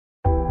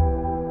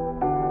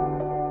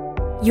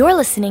You're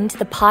listening to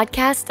the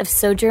podcast of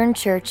Sojourn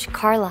Church,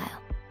 Carlisle.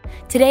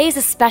 Today is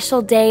a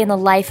special day in the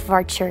life of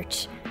our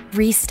church,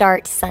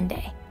 Restart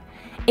Sunday.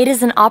 It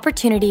is an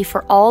opportunity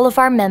for all of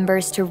our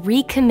members to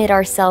recommit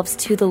ourselves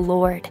to the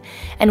Lord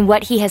and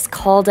what He has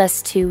called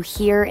us to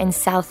here in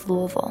South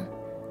Louisville.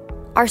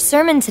 Our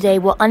sermon today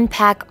will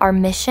unpack our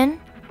mission,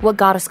 what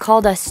God has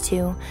called us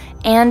to,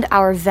 and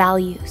our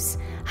values,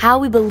 how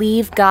we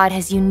believe God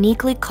has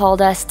uniquely called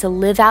us to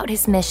live out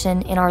His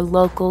mission in our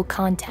local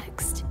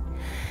context.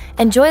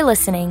 Enjoy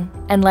listening,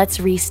 and let's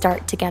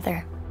restart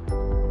together.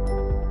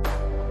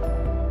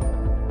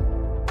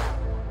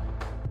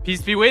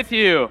 Peace be with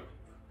you.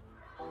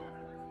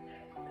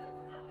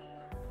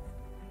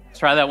 Let's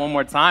try that one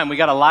more time. We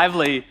got a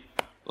lively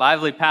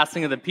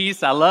passing of the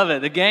peace. I love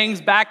it. The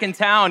gang's back in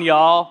town,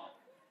 y'all.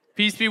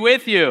 Peace be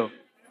with you.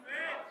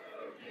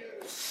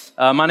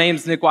 My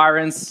name's Nick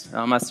Weyrens.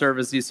 I serve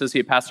as the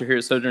associate pastor here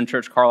at Sojourn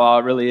Church, Carlisle.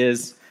 It really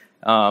is,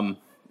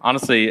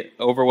 honestly,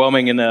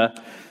 overwhelming in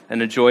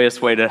a joyous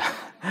way to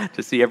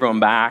see everyone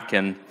back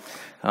and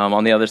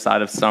on the other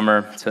side of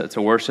summer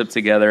to worship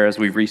together as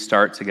we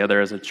restart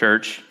together as a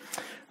church.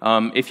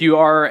 If you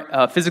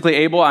are physically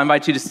able, I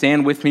invite you to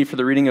stand with me for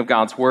the reading of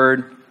God's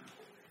Word.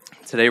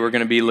 Today we're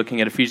going to be looking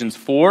at Ephesians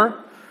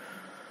 4,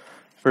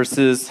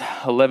 verses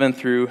 11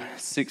 through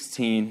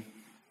 16.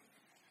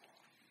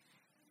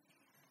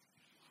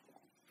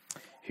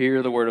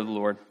 Hear the word of the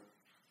Lord.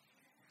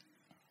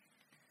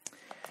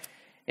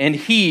 And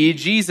He,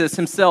 Jesus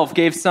Himself,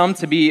 gave some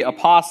to be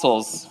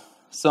apostles,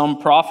 some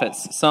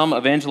prophets, some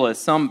evangelists,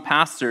 some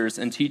pastors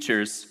and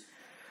teachers,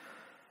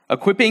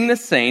 equipping the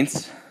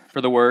saints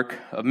for the work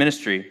of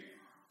ministry,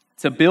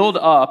 to build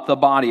up the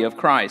body of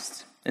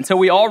Christ, until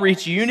we all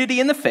reach unity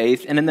in the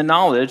faith and in the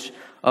knowledge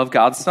of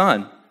God's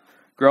Son,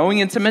 growing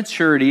into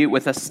maturity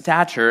with a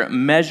stature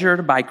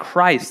measured by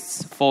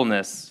Christ's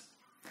fullness.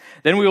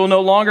 Then we will no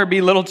longer be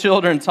little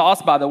children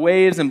tossed by the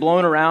waves and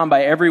blown around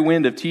by every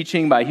wind of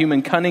teaching, by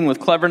human cunning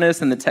with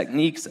cleverness and the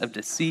techniques of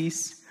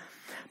deceit.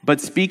 But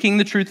speaking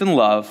the truth in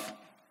love,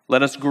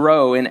 let us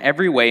grow in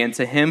every way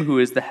into Him who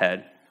is the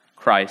head,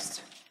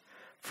 Christ.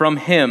 From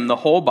Him, the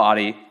whole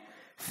body,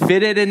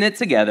 fitted and knit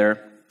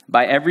together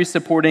by every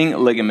supporting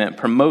ligament,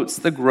 promotes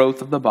the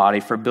growth of the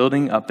body for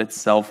building up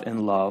itself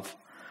in love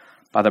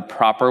by the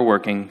proper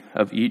working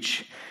of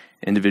each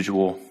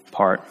individual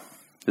part.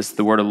 This is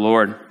the word of the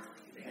Lord.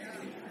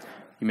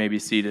 You may be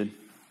seated.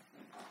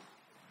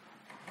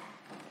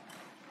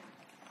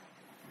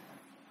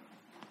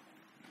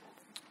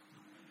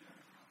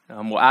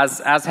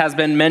 As has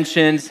been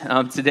mentioned,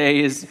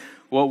 today is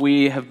what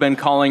we have been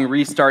calling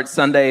Restart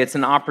Sunday. It's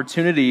an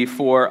opportunity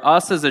for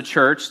us as a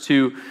church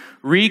to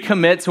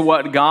recommit to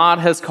what God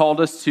has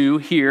called us to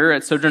here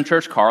at Sojourn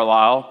Church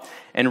Carlisle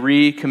and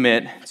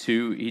recommit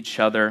to each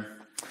other.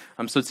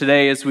 So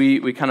today, as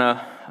we kind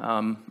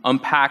of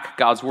unpack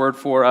God's Word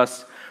for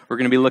us, we're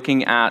going to be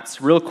looking at,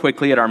 real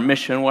quickly, at our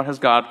mission. What has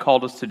God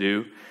called us to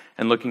do?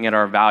 And looking at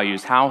our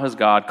values. How has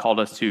God called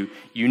us to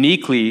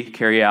uniquely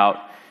carry out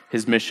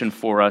His mission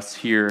for us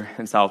here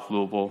in South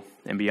Louisville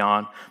and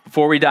beyond?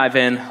 Before we dive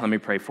in, let me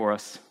pray for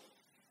us.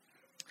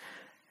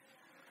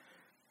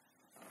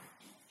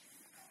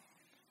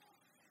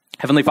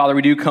 Heavenly Father,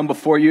 we do come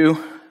before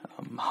you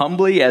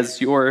humbly as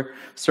your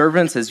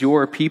servants, as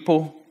your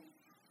people.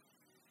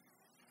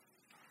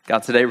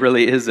 God, today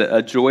really is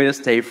a joyous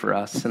day for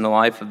us in the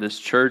life of this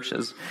church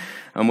as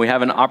we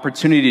have an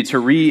opportunity to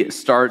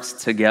restart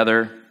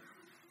together,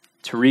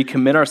 to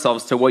recommit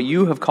ourselves to what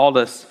you have called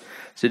us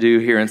to do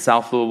here in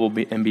South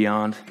Louisville and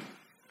beyond.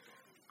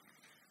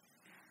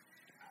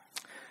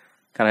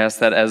 God, I ask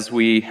that as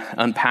we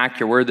unpack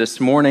your word this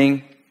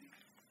morning,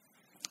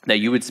 that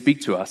you would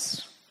speak to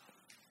us,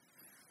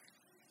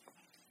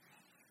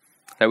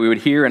 that we would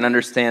hear and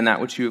understand that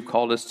which you have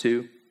called us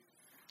to,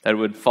 that it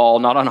would fall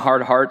not on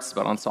hard hearts,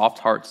 but on soft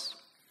hearts.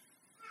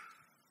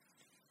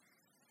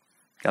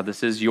 God,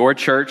 this is your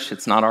church.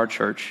 It's not our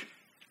church.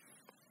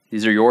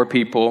 These are your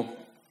people.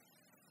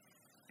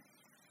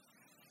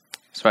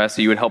 So I ask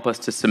that you would help us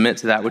to submit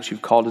to that which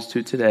you've called us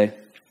to today.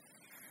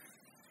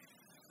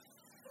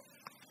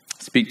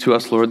 Speak to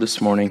us, Lord,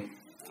 this morning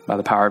by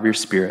the power of your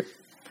Spirit.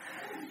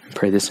 I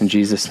pray this in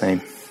Jesus'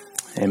 name.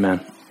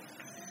 Amen.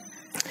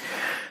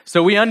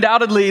 So we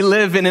undoubtedly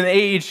live in an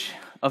age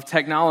of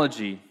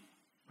technology.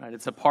 Right?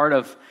 It's a part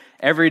of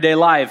everyday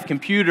life.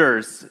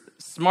 Computers,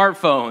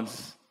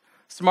 smartphones,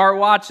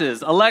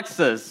 smartwatches,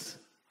 Alexas,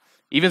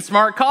 even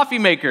smart coffee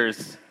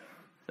makers,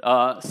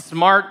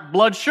 smart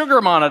blood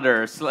sugar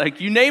monitors. Like,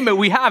 you name it,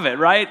 we have it,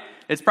 right?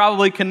 It's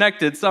probably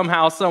connected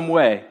somehow, some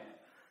way.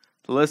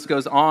 The list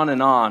goes on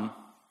and on.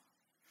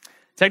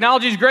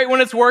 Technology is great when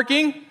it's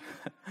working,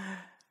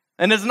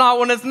 and it's not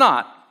when it's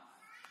not.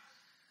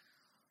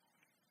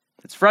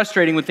 It's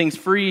frustrating when things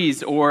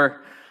freeze or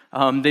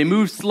they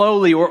move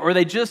slowly, or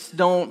they just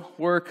don't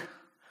work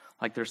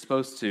like they're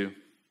supposed to.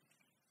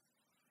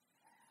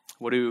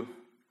 What do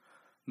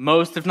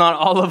most, if not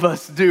all of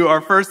us, do?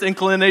 Our first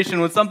inclination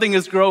when something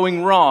is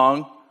going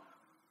wrong,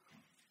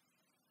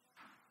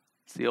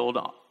 it's the old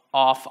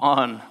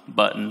off-on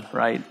button,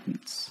 right?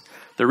 It's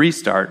the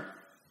restart.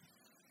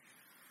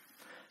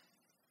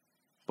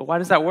 But why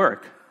does that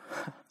work?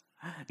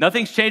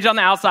 Nothing's changed on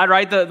the outside,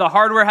 right? The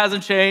hardware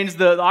hasn't changed.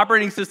 The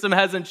operating system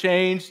hasn't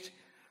changed.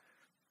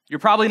 You're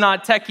probably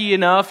not techie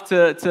enough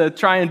to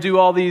try and do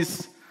all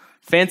these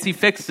fancy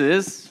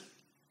fixes.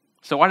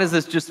 So why does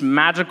this just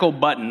magical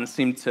button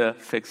seem to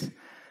fix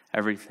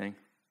everything?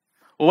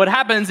 Well, what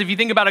happens if you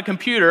think about a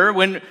computer,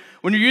 when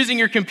you're using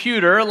your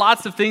computer,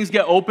 lots of things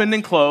get opened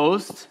and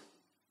closed.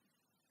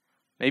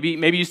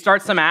 Maybe you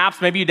start some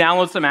apps, maybe you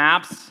download some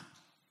apps,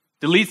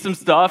 delete some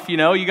stuff,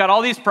 you got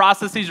all these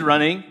processes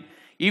running.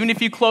 Even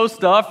if you close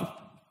stuff,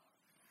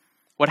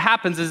 what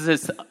happens is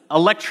this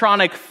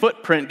electronic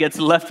footprint gets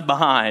left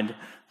behind.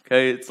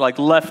 Okay, it's like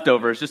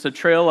leftovers, just a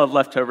trail of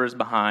leftovers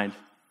behind.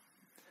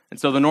 And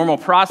so the normal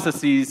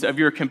processes of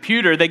your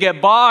computer, they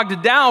get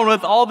bogged down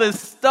with all this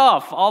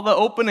stuff, all the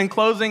open and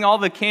closing, all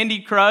the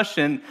Candy Crush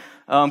and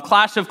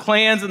Clash of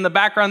Clans in the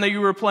background that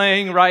you were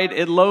playing, right?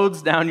 It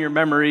loads down your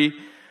memory,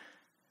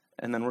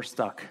 and then we're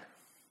stuck.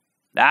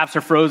 The apps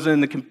are frozen,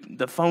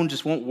 the phone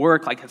just won't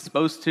work like it's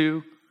supposed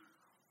to.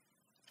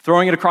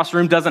 Throwing it across the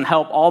room doesn't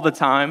help all the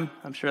time.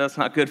 I'm sure that's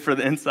not good for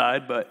the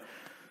inside, but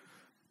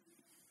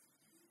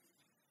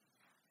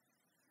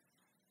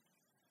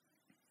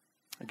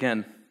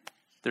again,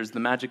 there's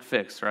the magic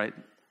fix, right?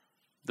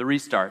 The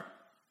restart.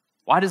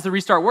 Why does the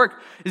restart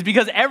work? It's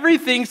because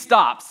everything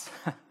stops.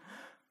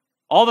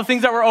 All the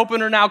things that were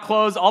open are now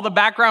closed. All the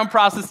background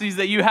processes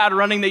that you had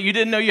running that you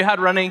didn't know you had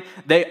running,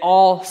 they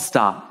all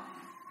stop.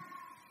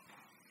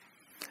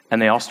 And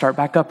they all start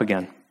back up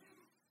again.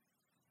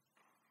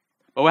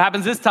 But what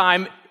happens this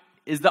time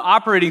is the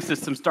operating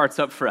system starts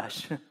up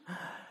fresh.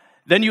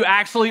 Then you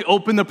actually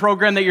open the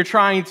program that you're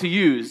trying to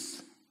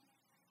use.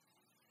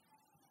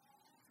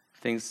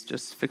 Things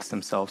just fix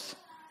themselves.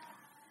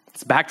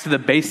 It's back to the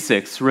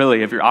basics,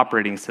 really, of your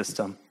operating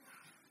system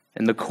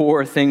and the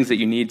core things that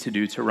you need to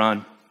do to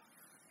run.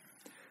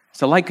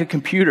 So like a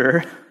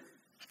computer,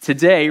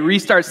 today,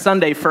 Restart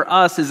Sunday for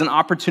us is an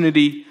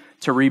opportunity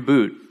to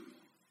reboot.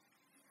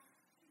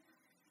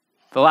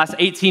 The last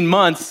 18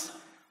 months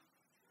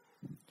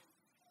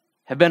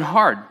have been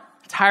hard,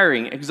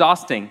 tiring,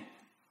 exhausting.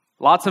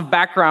 Lots of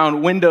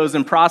background windows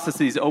and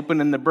processes open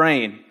in the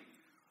brain.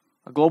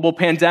 A global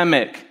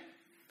pandemic,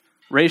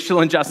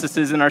 racial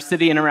injustices in our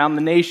city and around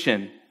the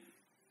nation,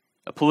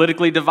 a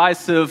politically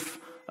divisive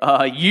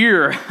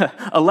year,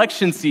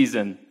 election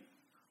season.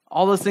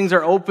 All those things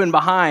are open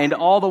behind.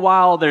 All the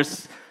while,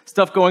 there's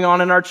stuff going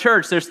on in our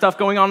church. There's stuff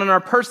going on in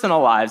our personal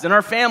lives, in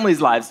our families'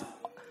 lives.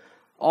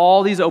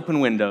 All these open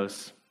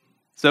windows.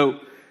 So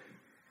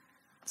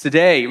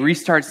today,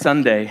 Restart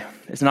Sunday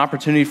is an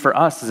opportunity for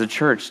us as a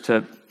church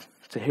to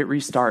hit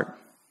restart.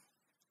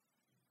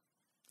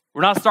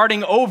 We're not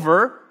starting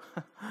over,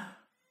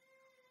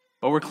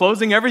 but we're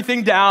closing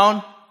everything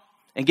down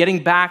and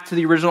getting back to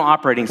the original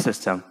operating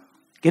system.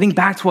 Getting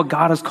back to what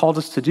God has called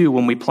us to do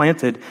when we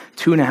planted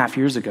 2.5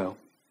 years ago.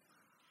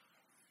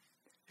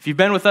 If you've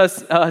been with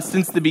us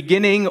since the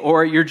beginning,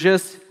 or you're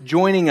just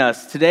joining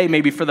us today,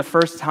 maybe for the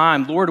first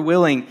time, Lord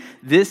willing,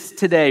 this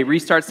today,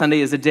 Restart Sunday,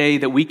 is a day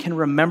that we can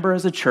remember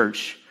as a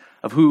church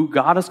of who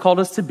God has called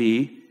us to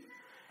be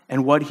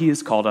and what He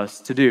has called us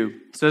to do.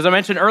 So as I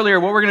mentioned earlier,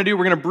 what we're going to do,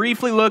 we're going to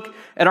briefly look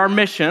at our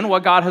mission,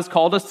 what God has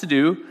called us to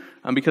do,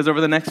 because over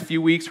the next few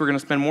weeks, we're going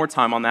to spend more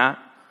time on that.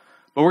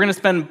 But we're going to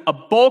spend a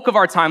bulk of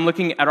our time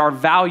looking at our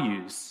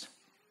values.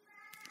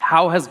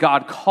 How has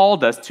God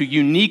called us to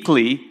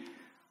uniquely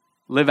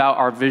live out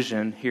our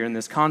vision here in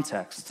this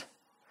context?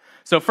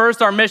 So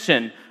first, our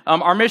mission.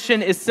 Our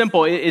mission is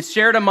simple. It's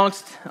shared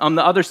amongst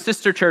the other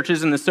sister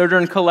churches in the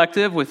Sojourn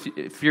Collective.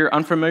 If you're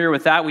unfamiliar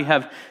with that, we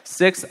have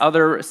 6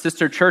 other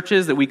sister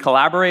churches that we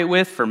collaborate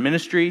with for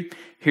ministry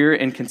here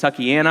in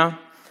Kentuckiana.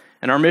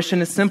 And our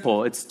mission is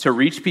simple. It's to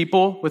reach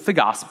people with the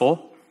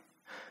gospel,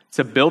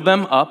 to build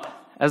them up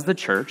as the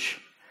church,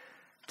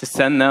 to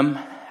send them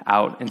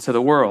out into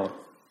the world,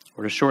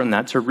 or to shorten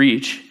that, to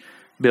reach,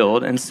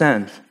 build, and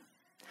send.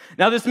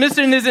 Now, this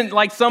mission isn't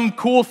like some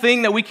cool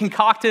thing that we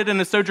concocted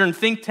in a Sojourn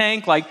think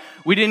tank. Like,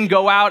 we didn't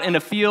go out in a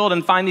field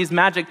and find these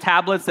magic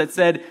tablets that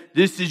said,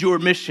 this is your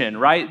mission,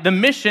 right? The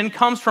mission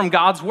comes from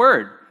God's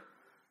word.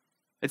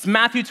 It's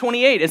Matthew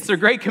 28. It's the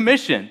Great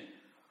Commission.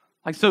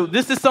 So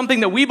this is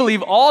something that we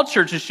believe all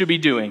churches should be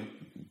doing.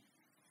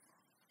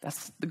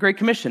 That's the Great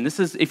Commission.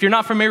 If you're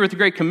not familiar with the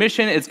Great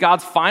Commission, it's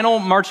God's final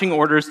marching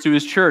orders to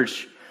His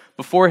church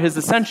before His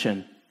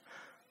ascension,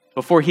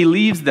 before He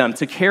leaves them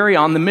to carry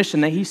on the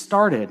mission that He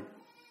started.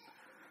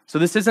 So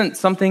this isn't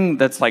something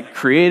that's like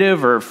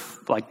creative or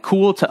like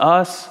cool to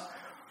us.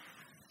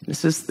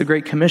 This is the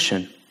Great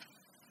Commission.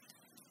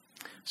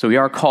 So we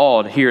are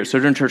called here at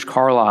Sojourn Church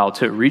Carlisle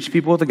to reach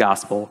people with the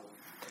gospel,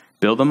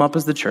 build them up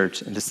as the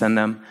church, and to send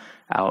them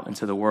out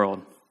into the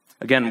world.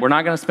 Again, we're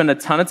not going to spend a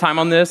ton of time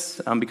on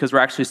this because we're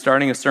actually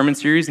starting a sermon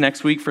series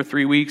next week for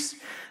 3 weeks.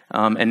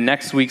 And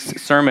next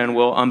week's sermon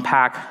will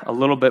unpack a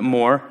little bit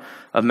more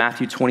of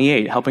Matthew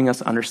 28, helping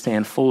us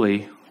understand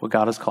fully what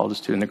God has called us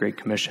to in the Great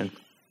Commission.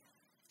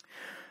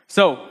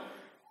 So,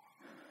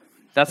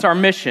 That's our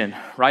mission,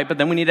 right? But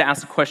then we need to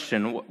ask the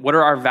question, what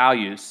are our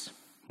values?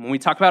 When we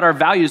talk about our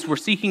values, we're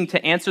seeking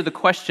to answer the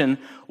question,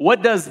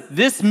 what does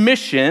this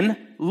mission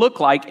look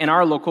like in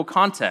our local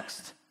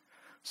context?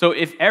 So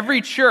if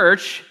every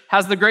church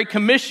has the Great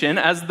Commission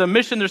as the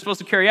mission they're supposed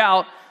to carry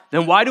out,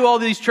 then why do all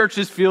these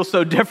churches feel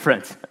so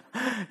different?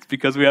 It's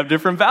because we have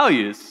different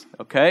values,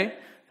 okay?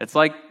 It's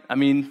like,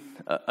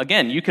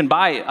 again, you can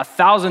buy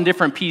 1,000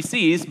 different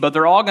PCs, but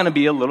they're all going to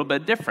be a little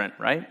bit different,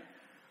 right?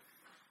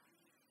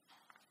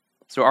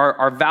 So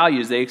our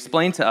values, they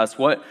explain to us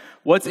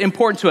what's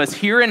important to us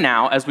here and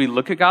now as we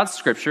look at God's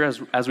scripture,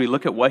 as we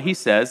look at what he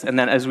says, and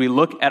then as we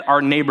look at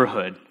our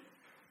neighborhood.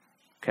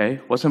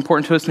 Okay, what's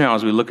important to us now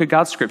as we look at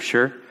God's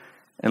scripture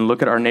and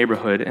look at our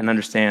neighborhood and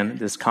understand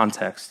this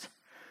context.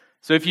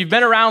 So if you've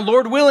been around,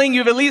 Lord willing,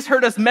 you've at least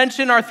heard us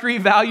mention our 3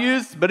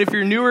 values, but if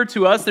you're newer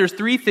to us, there's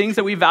 3 things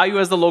that we value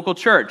as the local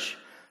church.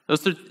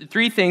 Those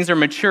 3 things are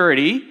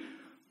maturity,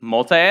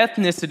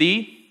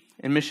 multi-ethnicity,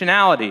 and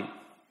missionality.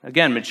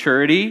 Again,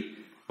 maturity,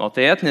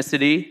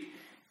 multi-ethnicity,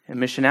 and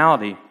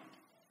missionality.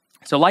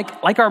 So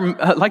like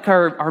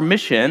our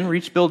mission,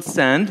 Reach, Build,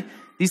 Send,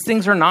 these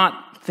things are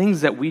not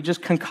things that we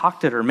just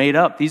concocted or made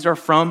up. These are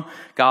from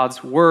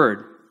God's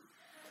word.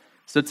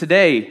 So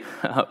today,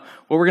 what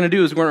we're going to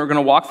do is we're going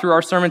to walk through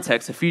our sermon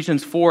text,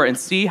 Ephesians 4, and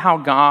see how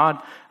God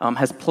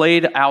has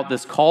played out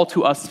this call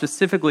to us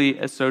specifically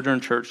as Sojourn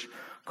Church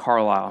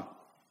Carlisle.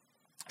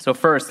 So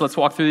first, let's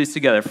walk through these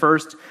together.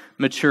 First,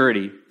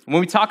 maturity. When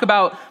we talk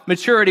about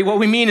maturity, what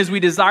we mean is we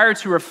desire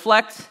to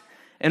reflect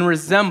and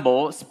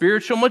resemble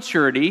spiritual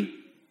maturity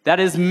that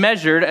is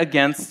measured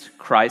against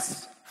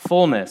Christ's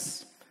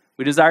fullness.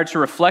 We desire to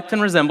reflect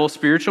and resemble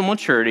spiritual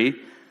maturity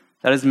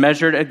that is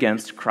measured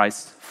against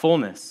Christ's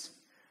fullness.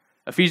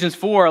 Ephesians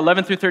 4,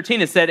 11 through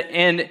 13, it said,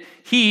 and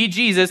he,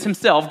 Jesus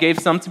himself, gave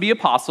some to be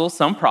apostles,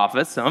 some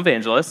prophets, some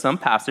evangelists, some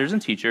pastors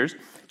and teachers,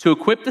 to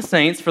equip the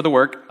saints for the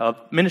work of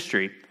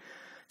ministry,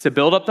 to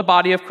build up the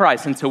body of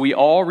Christ until we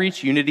all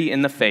reach unity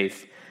in the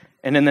faith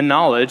and in the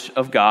knowledge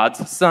of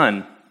God's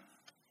Son,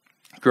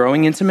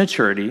 growing into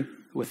maturity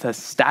with a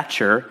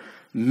stature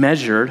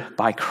measured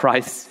by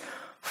Christ's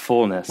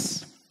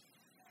fullness.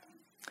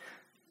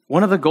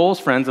 One of the goals,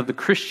 friends, of the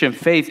Christian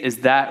faith is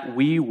that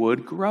we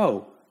would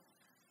grow.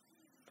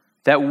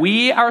 That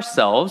we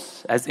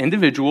ourselves, as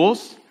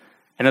individuals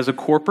and as a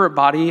corporate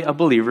body of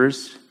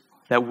believers,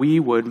 that we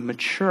would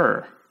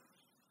mature.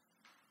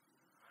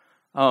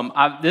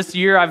 This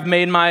year, I've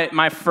made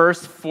my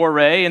first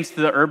foray into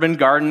the urban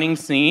gardening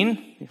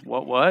scene.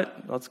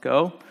 What? Let's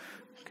go.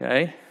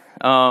 Okay.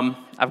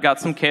 I've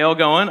got some kale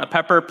going, a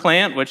pepper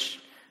plant, which,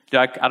 do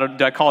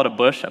I call it a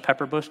bush? A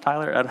pepper bush,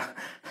 Tyler?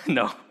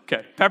 No.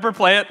 Okay. Pepper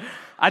plant.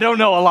 I don't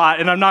know a lot,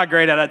 and I'm not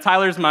great at it.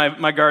 Tyler's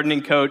my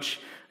gardening coach.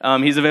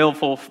 He's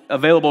available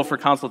for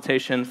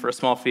consultation for a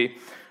small fee.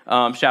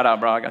 Shout out,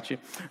 bro. I got you.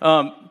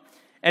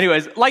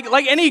 Anyways,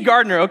 like any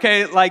gardener,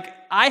 okay, like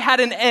I had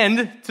an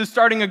end to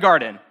starting a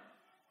garden,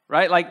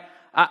 right? Like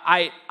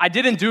I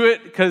didn't do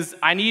it because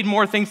I need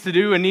more things to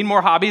do and need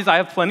more hobbies. I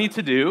have plenty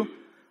to do.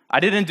 I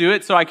didn't do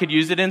it so I could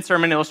use it in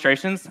sermon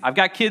illustrations. I've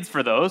got kids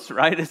for those,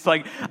 right? It's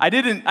like I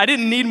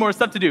didn't need more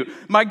stuff to do.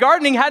 My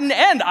gardening had an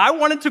end. I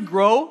wanted to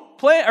grow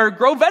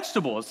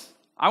vegetables.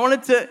 I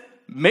wanted to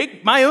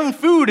make my own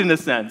food in a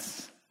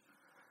sense.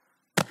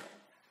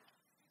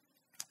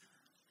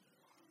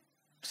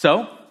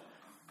 So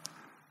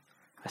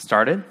I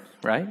started,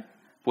 right?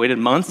 Waited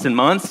months and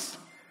months,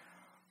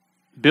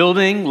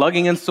 building,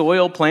 lugging in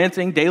soil,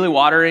 planting, daily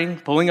watering,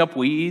 pulling up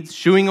weeds,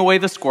 shooing away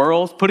the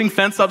squirrels, putting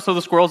fence up so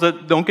the squirrels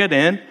don't get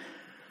in.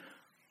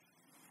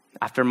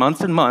 After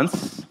months and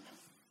months,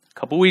 a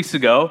couple weeks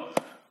ago,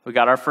 we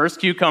got our first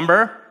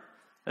cucumber.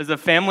 It was a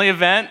family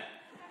event.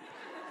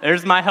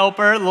 There's my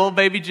helper, little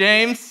baby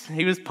James.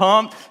 He was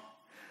pumped.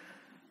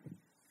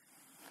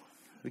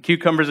 The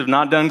cucumbers have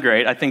not done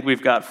great. I think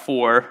we've got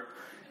 4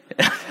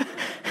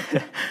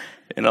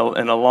 in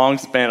a long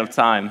span of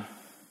time.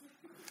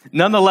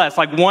 Nonetheless,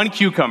 like one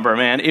cucumber,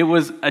 man, it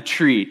was a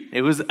treat.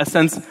 It was a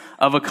sense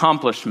of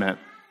accomplishment.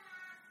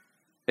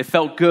 It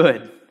felt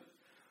good.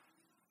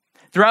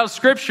 Throughout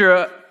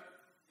Scripture,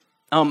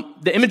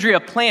 the imagery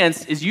of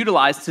plants is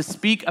utilized to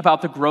speak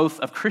about the growth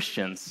of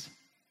Christians.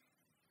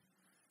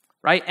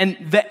 Right?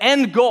 And the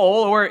end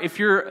goal, or if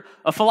you're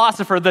a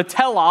philosopher, the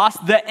telos,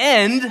 the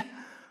end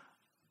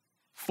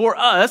for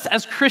us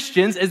as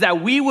Christians is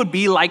that we would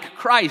be like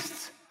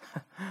Christ.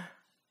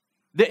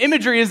 The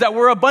imagery is that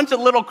we're a bunch of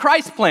little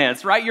Christ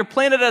plants, right? You're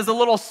planted as a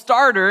little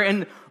starter,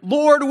 and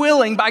Lord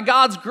willing, by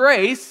God's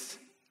grace,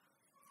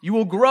 you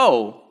will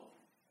grow.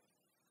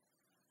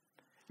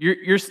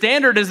 Your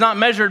standard is not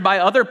measured by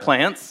other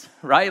plants,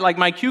 right? Like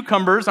my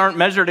cucumbers aren't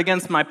measured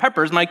against my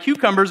peppers. My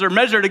cucumbers are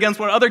measured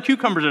against what other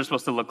cucumbers are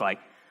supposed to look like.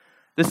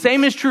 The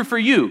same is true for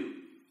you.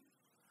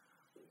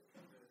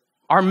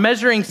 Our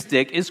measuring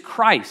stick is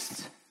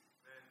Christ.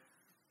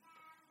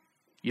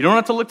 You don't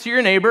have to look to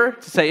your neighbor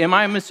to say, am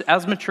I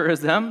as mature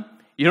as them?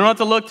 You don't have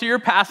to look to your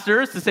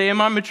pastors to say, am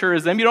I mature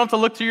as them? You don't have to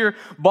look to your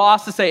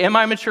boss to say, am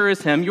I mature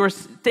as him? Your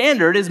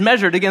standard is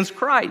measured against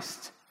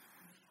Christ.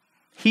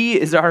 He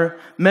is our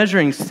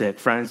measuring stick,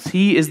 friends.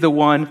 He is the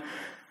one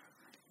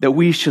that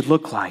we should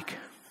look like.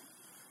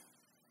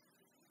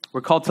 We're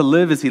called to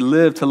live as he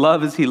lived, to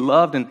love as he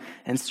loved,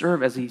 and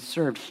serve as he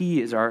served.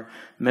 He is our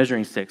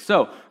measuring stick.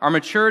 So our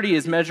maturity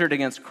is measured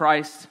against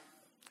Christ.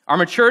 Our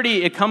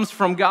maturity, it comes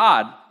from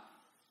God.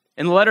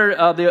 In a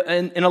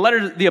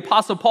letter, the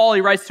Apostle Paul,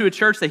 he writes to a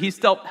church that he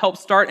helped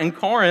start in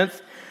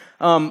Corinth.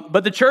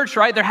 But the church,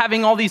 right, they're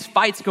having all these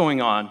fights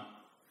going on.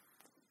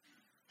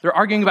 They're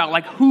arguing about,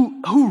 like,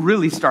 who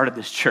really started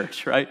this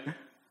church, right?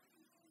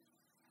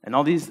 And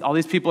all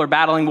these people are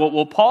battling.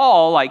 Well,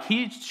 Paul, like,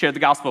 he shared the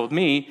gospel with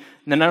me.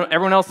 And then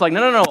everyone else is like,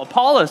 no,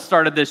 Apollos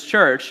started this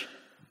church.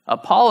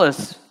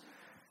 Apollos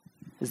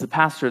is the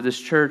pastor of this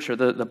church, or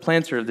the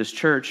planter of this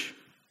church.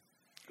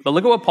 But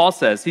look at what Paul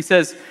says. He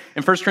says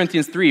in 1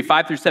 Corinthians 3,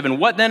 5-7,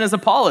 what then is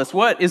Apollos?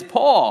 What is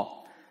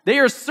Paul? They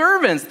are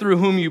servants through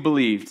whom you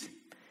believed.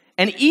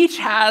 And each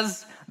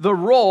has the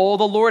role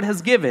the Lord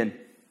has given.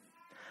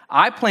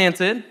 I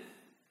planted,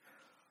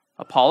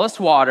 Apollos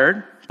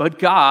watered, but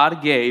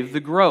God gave the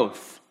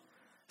growth.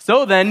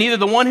 So then, neither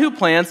the one who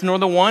plants nor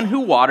the one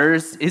who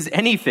waters is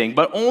anything,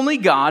 but only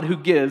God who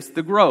gives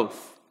the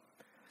growth.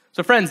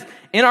 So friends,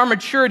 in our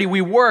maturity, we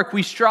work,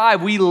 we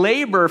strive, we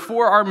labor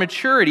for our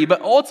maturity,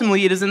 but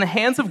ultimately it is in the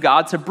hands of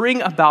God to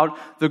bring about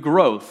the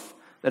growth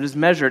that is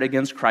measured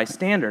against Christ's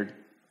standard.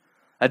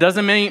 That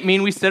doesn't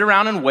mean we sit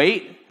around and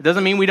wait. It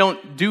doesn't mean we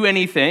don't do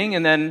anything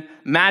and then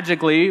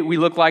magically we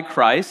look like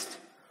Christ.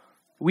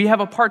 We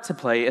have a part to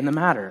play in the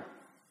matter.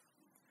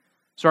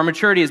 So our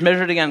maturity is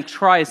measured against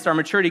Christ. Our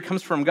maturity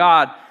comes from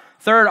God.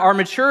 Third, our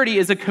maturity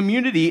is a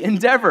community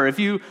endeavor. If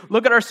you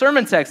look at our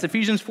sermon text,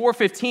 Ephesians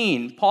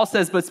 4:15, Paul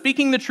says, but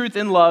speaking the truth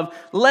in love,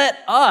 let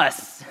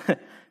us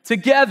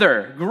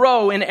together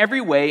grow in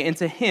every way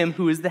into him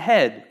who is the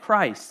head,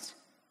 Christ.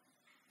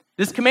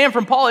 This command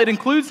from Paul, it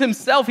includes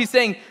himself. He's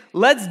saying,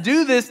 let's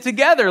do this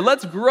together.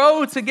 Let's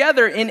grow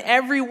together in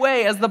every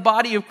way as the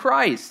body of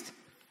Christ.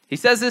 He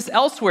says this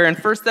elsewhere in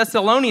 1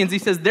 Thessalonians. He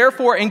says,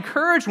 therefore,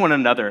 encourage one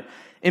another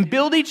and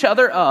build each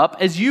other up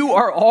as you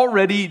are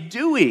already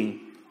doing.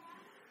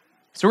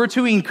 So we're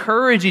to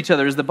encourage each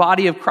other as the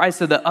body of Christ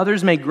so that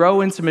others may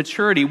grow into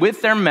maturity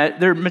with their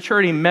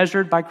maturity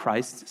measured by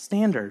Christ's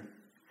standard.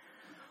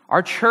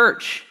 Our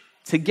church,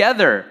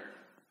 together,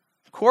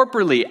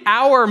 corporately,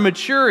 our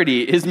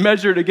maturity is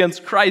measured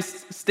against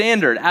Christ's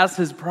standard as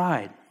his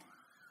bride.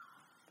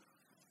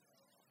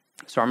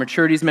 So our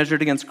maturity is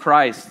measured against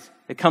Christ.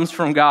 It comes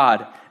from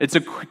God. It's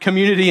a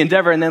community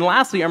endeavor. And then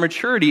lastly, our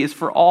maturity is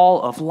for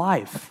all of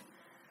life.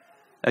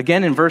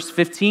 Again, in verse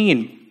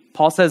 15,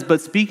 Paul says,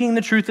 but speaking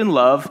the truth in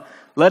love,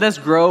 let us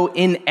grow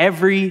in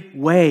every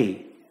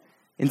way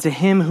into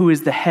him who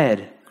is the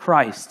head,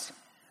 Christ.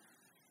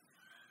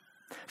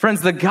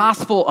 Friends, the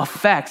gospel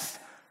affects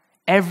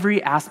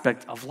every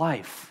aspect of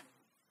life.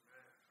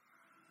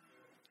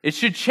 It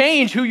should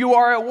change who you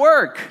are at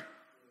work. It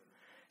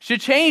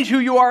should change who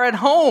you are at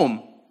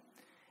home.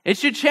 It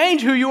should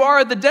change who you are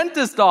at the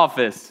dentist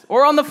office,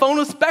 or on the phone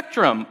with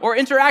Spectrum, or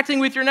interacting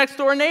with your next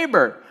door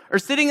neighbor, or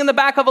sitting in the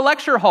back of a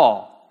lecture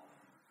hall.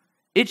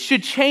 It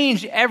should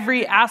change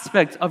every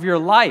aspect of your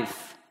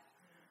life,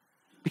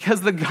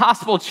 because the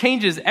gospel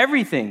changes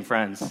everything,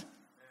 friends.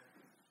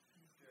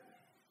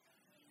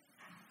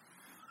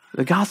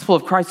 The gospel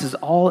of Christ is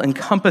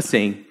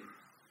all-encompassing,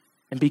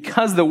 and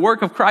because the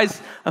work of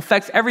Christ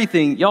affects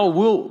everything, y'all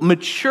will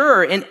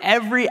mature in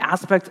every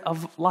aspect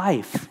of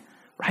life.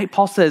 Right?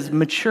 Paul says,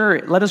 mature,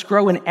 let us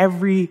grow in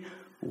every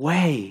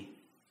way.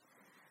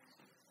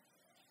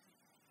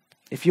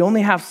 If you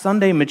only have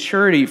Sunday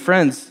maturity,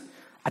 friends,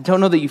 I don't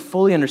know that you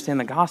fully understand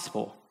the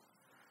gospel.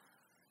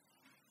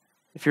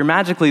 If you're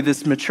magically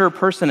this mature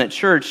person at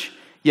church,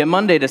 yet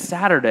Monday to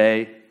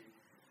Saturday,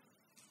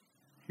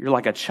 you're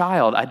like a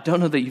child, I don't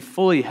know that you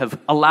fully have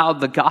allowed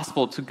the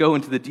gospel to go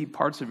into the deep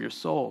parts of your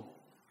soul.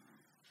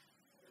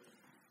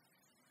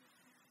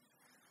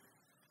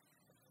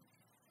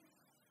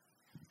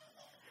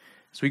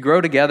 As we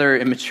grow together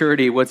in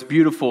maturity, what's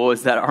beautiful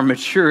is that our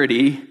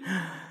maturity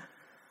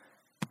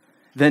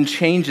then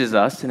changes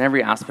us in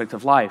every aspect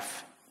of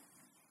life.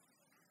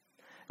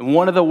 And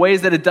one of the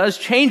ways that it does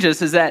change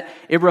us is that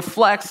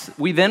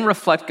we then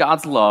reflect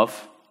God's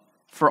love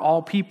for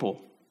all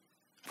people,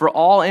 for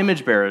all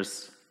image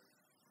bearers.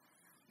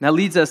 And that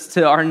leads us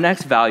to our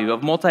next value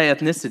of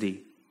multi-ethnicity.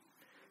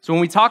 So when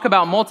we talk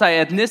about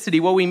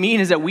multi-ethnicity, what we mean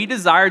is that we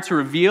desire to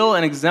reveal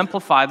and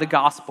exemplify the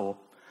gospel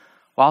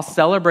while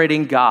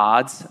celebrating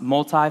God's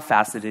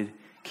multifaceted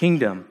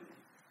kingdom.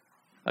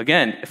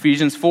 Again,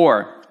 Ephesians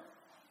 4,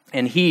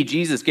 and he,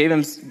 Jesus,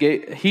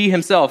 he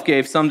himself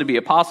gave some to be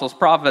apostles,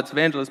 prophets,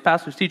 evangelists,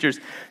 pastors, teachers,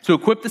 to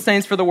equip the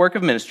saints for the work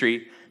of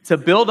ministry, to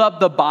build up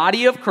the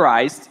body of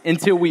Christ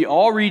until we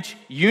all reach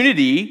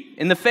unity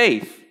in the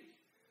faith.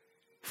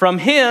 From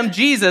him,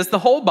 Jesus, the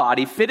whole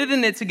body, fitted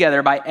and knit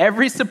together by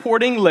every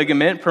supporting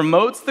ligament,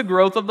 promotes the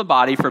growth of the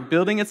body for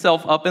building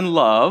itself up in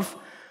love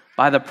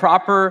by the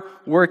proper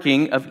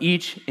working of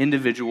each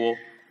individual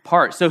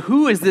part. So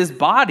who is this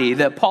body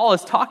that Paul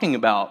is talking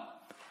about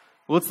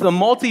Well, it's the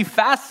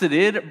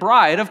multifaceted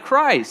bride of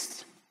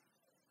Christ.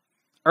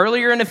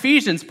 Earlier in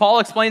Ephesians, Paul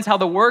explains how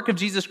the work of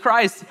Jesus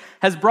Christ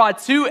has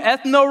brought two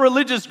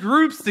ethno-religious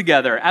groups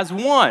together as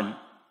one.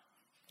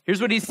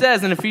 Here's what he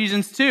says in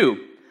Ephesians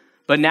 2.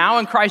 But now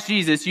in Christ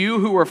Jesus, you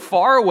who were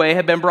far away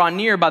have been brought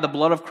near by the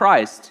blood of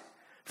Christ.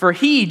 For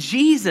he,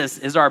 Jesus,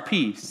 is our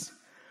peace,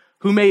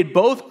 who made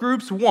both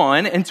groups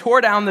one and tore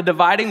down the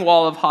dividing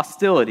wall of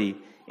hostility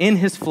in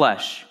his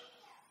flesh.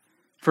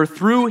 For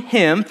through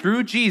him,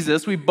 through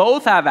Jesus, we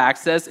both have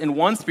access in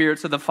one spirit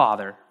to the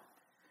Father.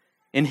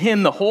 In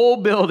him, the whole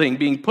building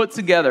being put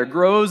together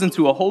grows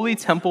into a holy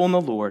temple in the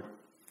Lord.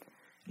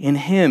 In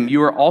him,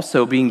 you are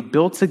also being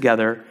built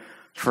together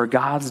for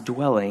God's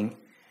dwelling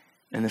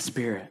in the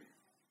Spirit.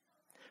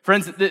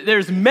 Friends,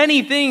 there's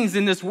many things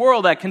in this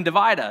world that can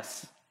divide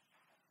us.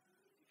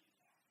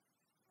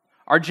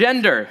 Our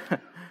gender,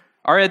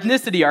 our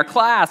ethnicity, our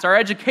class, our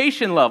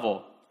education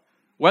level,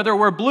 whether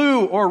we're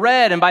blue or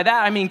red, and by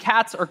that I mean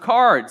cats or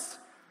cards.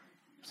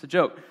 It's a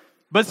joke.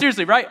 But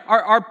seriously, right?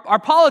 Our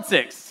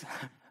politics,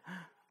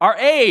 our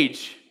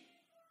age,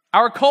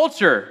 our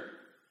culture.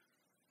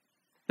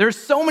 There's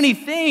so many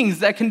things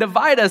that can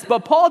divide us,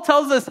 but Paul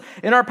tells us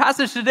in our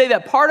passage today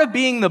that part of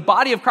being the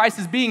body of Christ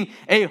is being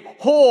a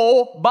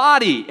whole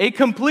body, a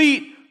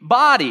complete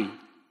body.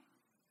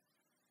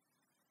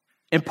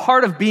 And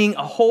part of being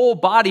a whole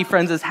body,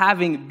 friends, is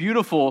having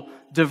beautiful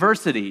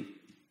diversity.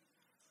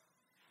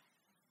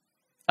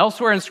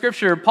 Elsewhere in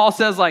Scripture, Paul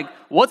says,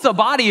 what's a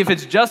body if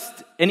it's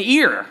just an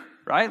ear,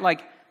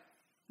 right?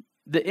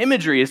 The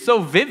imagery is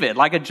so vivid,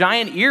 like a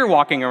giant ear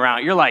walking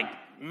around. You're like,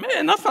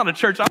 man, that's not a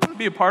church I want to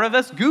be a part of.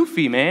 That's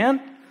goofy, man.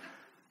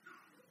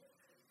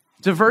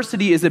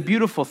 Diversity is a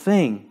beautiful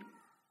thing.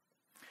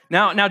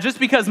 Now, just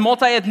because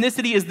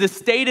multi-ethnicity is the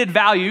stated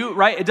value,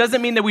 right, it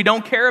doesn't mean that we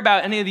don't care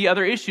about any of the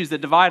other issues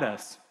that divide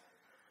us.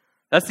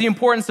 That's the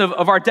importance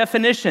of our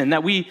definition,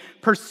 that we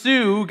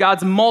pursue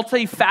God's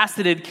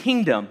multifaceted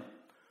kingdom.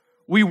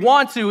 We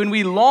want to and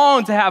we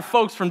long to have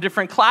folks from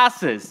different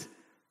classes,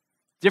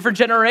 different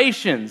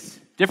generations,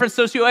 different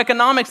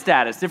socioeconomic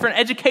status, different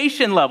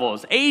education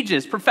levels,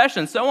 ages,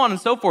 professions, so on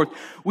and so forth.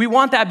 We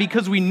want that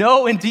because we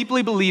know and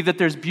deeply believe that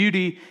there's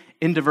beauty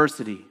in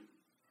diversity.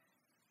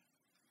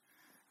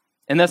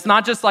 And that's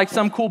not just like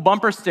some cool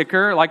bumper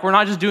sticker. We're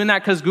not just doing that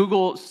because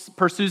Google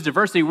pursues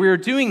diversity. We're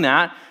doing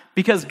that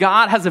because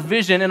God has a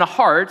vision and a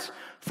heart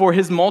for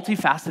his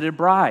multifaceted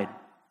bride.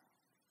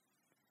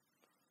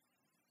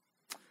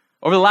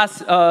 Over the last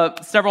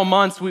several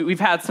months, we've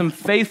had some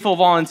faithful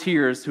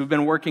volunteers who've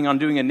been working on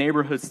doing a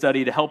neighborhood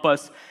study to help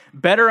us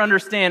better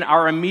understand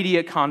our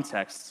immediate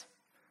context.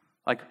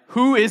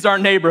 Who is our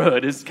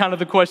neighborhood is kind of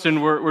the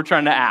question we're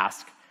trying to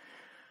ask.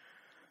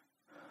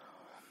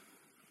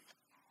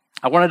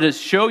 I wanted to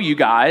show you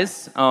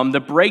guys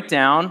the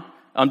breakdown,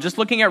 just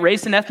looking at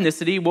race and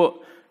ethnicity.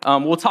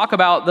 We'll talk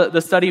about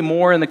the study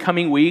more in the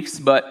coming weeks,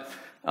 but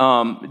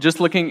just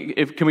looking,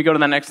 can we go to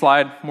the next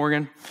slide,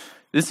 Morgan?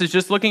 This is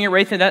just looking at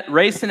race and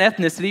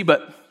ethnicity,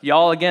 but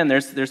y'all, again,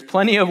 there's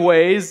plenty of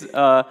ways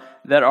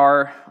that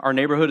our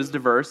neighborhood is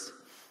diverse.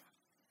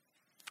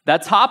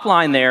 That top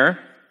line there,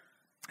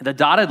 the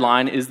dotted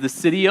line, is the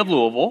city of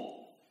Louisville.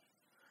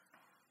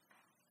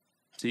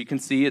 So you can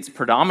see it's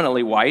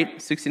predominantly white,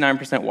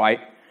 69%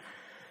 white.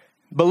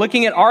 But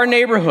looking at our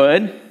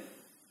neighborhood,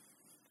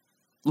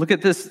 look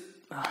at this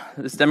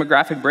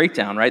demographic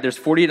breakdown, right? There's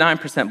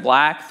 49%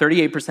 black,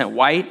 38%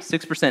 white,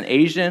 6%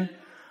 Asian,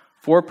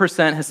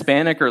 4%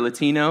 Hispanic or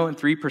Latino, and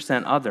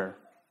 3% other.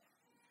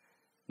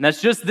 And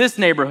that's just this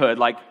neighborhood,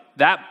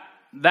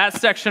 that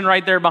section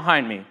right there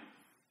behind me.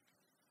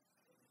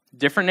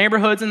 Different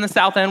neighborhoods in the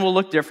South End will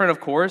look different, of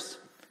course,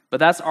 but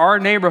that's our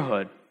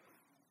neighborhood.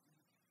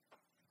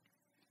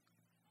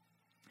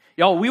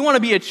 Y'all, we want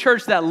to be a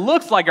church that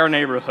looks like our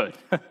neighborhood,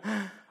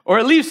 or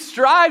at least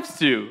strives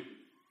to.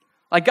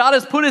 God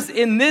has put us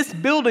in this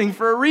building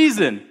for a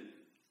reason.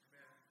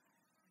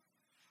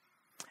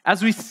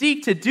 As we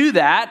seek to do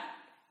that,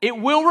 it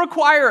will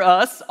require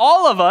us,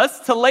 all of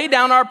us, to lay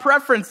down our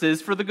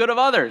preferences for the good of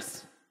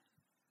others.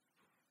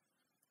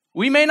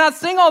 We may not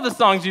sing all the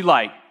songs you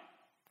like.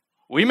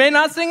 We may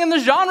not sing in the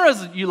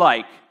genres you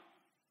like.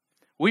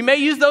 We may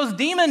use those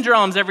demon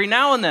drums every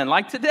now and then,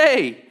 like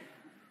today.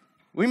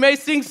 We may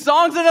sing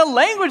songs in a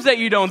language that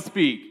you don't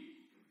speak.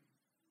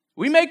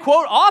 We may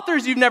quote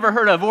authors you've never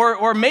heard of,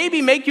 or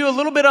maybe make you a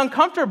little bit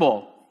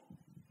uncomfortable.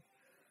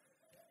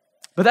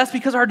 But that's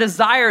because our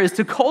desire is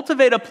to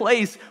cultivate a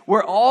place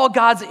where all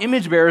God's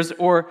image bearers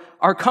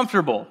are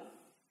comfortable.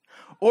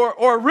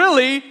 Or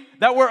really,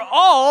 that we're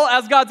all,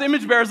 as God's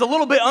image bearers, a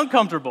little bit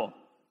uncomfortable.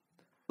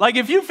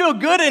 If you feel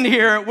good in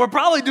here, we're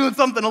probably doing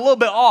something a little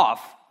bit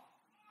off.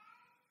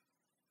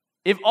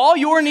 If all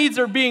your needs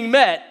are being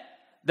met,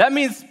 that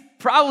means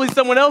probably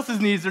someone else's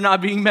needs are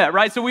not being met,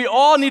 right? So we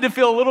all need to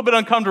feel a little bit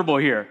uncomfortable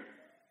here.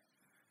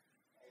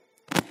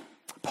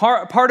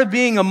 Part of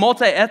being a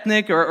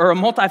multi-ethnic or a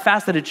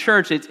multifaceted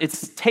church,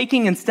 it's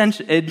taking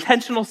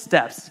intentional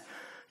steps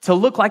to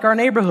look like our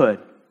neighborhood.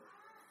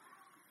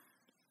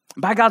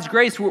 By God's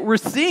grace, we're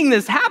seeing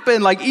this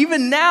happen, like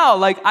even now.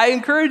 Like I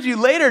encourage you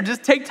later,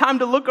 just take time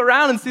to look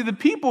around and see the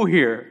people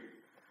here.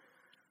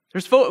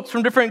 There's folks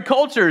from different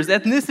cultures,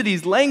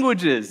 ethnicities,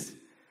 languages,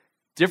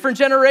 different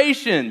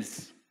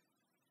generations.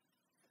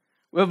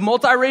 We have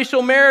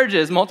multiracial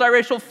marriages,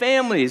 multiracial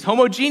families,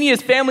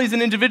 homogeneous families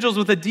and individuals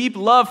with a deep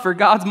love for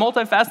God's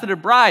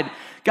multifaceted bride.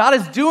 God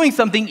is doing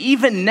something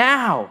even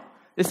now.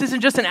 This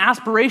isn't just an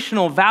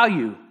aspirational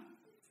value.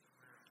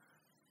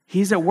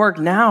 He's at work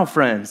now,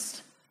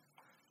 friends.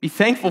 Be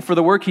thankful for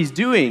the work he's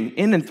doing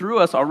in and through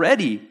us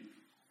already.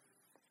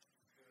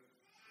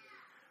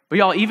 But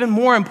y'all, even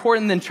more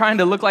important than trying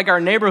to look like our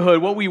neighborhood,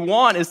 what we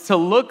want is to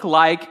look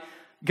like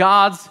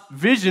God's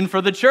vision for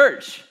the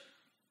church.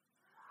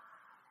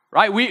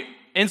 Right?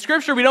 In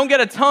Scripture, we don't get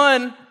a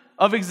ton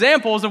of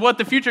examples of what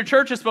the future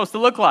church is supposed to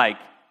look like.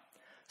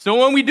 So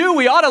when we do,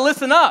 we ought to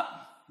listen up.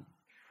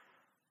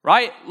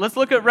 Right? Let's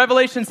look at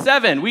Revelation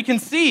 7. We can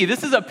see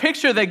this is a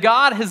picture that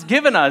God has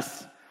given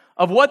us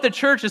of what the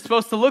church is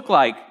supposed to look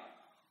like. It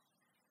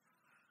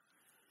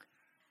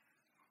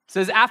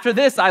says, after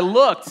this I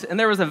looked, and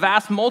there was a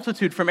vast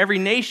multitude from every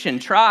nation,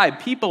 tribe,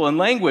 people, and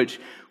language,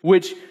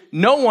 which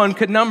no one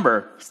could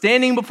number,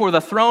 standing before the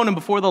throne and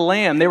before the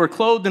Lamb. They were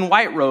clothed in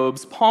white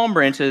robes, palm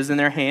branches in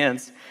their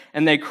hands,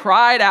 and they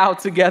cried out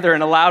together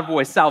in a loud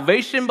voice,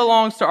 salvation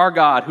belongs to our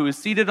God, who is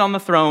seated on the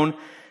throne,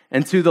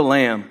 and to the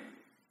Lamb.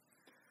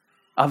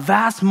 A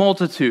vast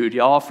multitude,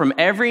 y'all, from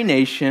every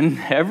nation,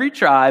 every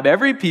tribe,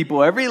 every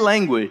people, every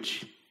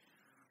language.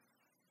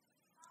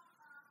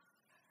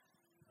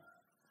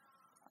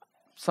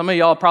 Some of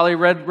y'all probably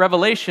read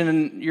Revelation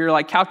and you're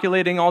like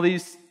calculating all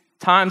these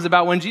times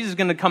about when Jesus is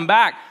going to come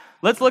back.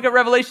 Let's look at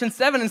Revelation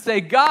 7 and say,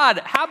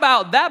 God, how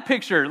about that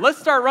picture? Let's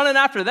start running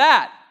after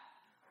that.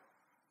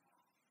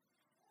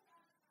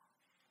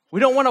 We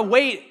don't want to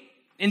wait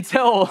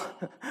until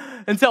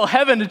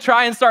heaven to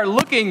try and start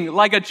looking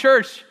like a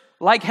church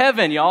like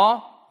heaven,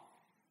 y'all.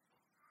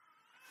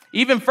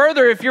 Even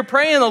further, if you're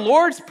praying the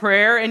Lord's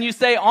Prayer and you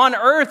say, on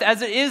earth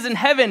as it is in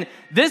heaven,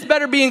 this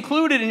better be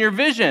included in your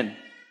vision.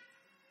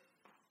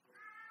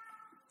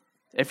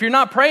 If you're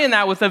not praying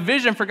that with a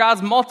vision for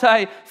God's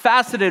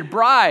multifaceted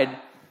bride,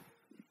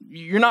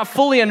 you're not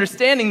fully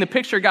understanding the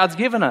picture God's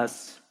given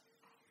us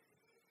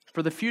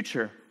for the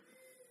future.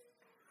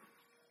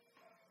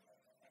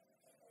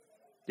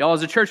 Y'all,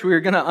 as a church, we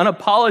are going to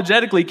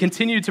unapologetically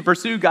continue to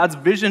pursue God's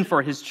vision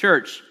for his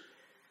church.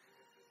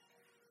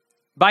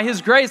 By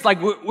his grace,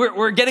 like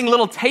we're getting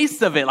little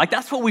tastes of it. Like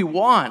that's what we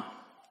want,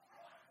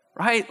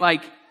 right?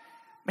 Like,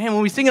 man,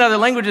 when we sing in other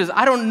languages,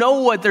 I don't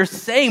know what they're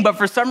saying, but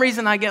for some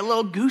reason I get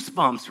little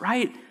goosebumps,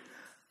 right?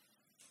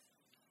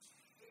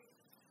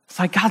 It's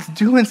like God's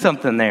doing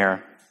something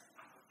there.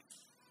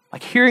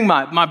 Like hearing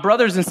my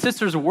brothers and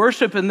sisters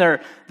worship in their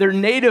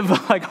native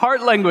like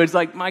heart language,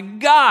 like my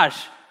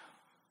gosh,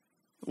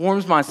 it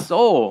warms my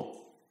soul.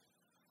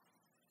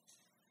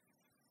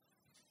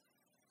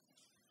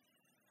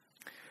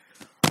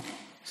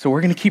 So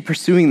we're going to keep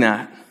pursuing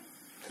that.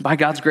 By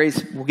God's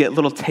grace, we'll get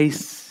little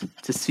tastes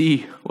to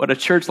see what a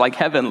church like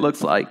heaven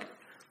looks like.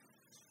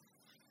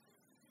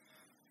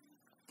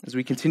 As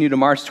we continue to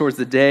march towards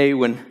the day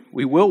when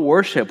we will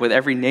worship with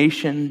every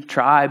nation,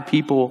 tribe,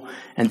 people,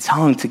 and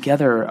tongue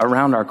together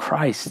around our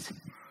Christ.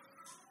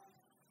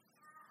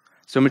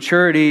 So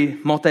maturity,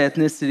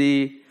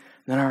 multi-ethnicity,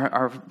 then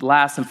our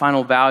last and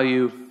final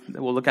value that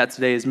we'll look at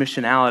today is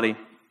missionality.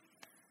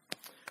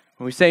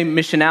 When we say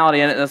missionality,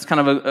 and that's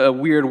kind of a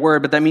weird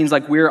word, but that means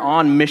like we're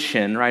on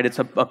mission, right? It's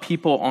a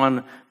people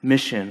on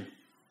mission.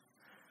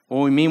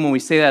 What we mean when we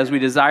say that is we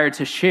desire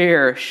to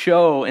share,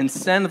 show, and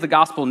send the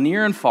gospel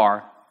near and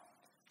far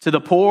to the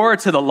poor,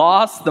 to the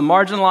lost, the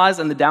marginalized,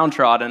 and the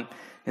downtrodden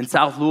in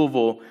South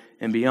Louisville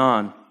and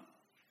beyond.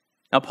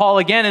 Now, Paul,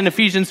 again, in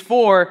Ephesians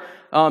 4,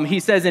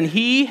 he says, and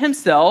he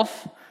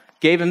himself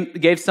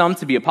gave some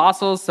to be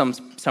apostles,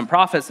 some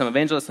prophets, some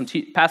evangelists, some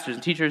pastors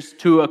and teachers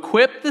to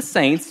equip the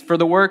saints for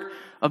the work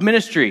of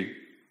ministry,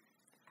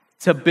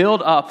 to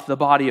build up the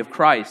body of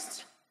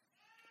Christ.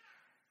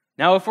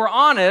 Now, if we're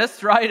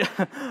honest, right,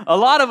 a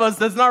lot of us,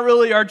 that's not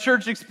really our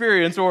church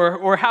experience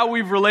or how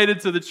we've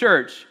related to the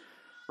church,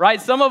 right?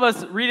 Some of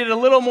us read it a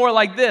little more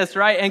like this,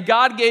 right? And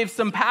God gave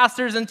some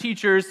pastors and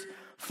teachers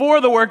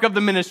for the work of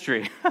the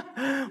ministry.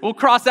 We'll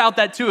cross out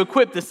that to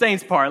equip the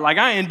saints part. Like,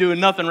 I ain't doing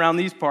nothing around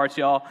these parts,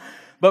 y'all.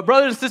 But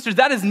brothers and sisters,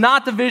 that is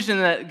not the vision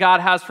that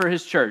God has for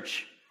his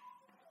church.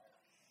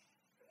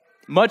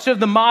 Much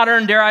of the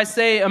modern, dare I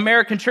say,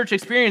 American church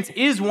experience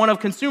is one of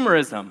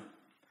consumerism.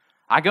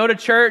 I go to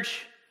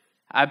church,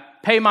 I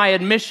pay my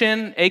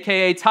admission,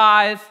 aka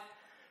tithe,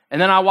 and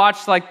then I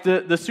watch like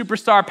the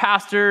superstar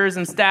pastors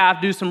and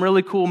staff do some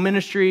really cool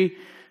ministry.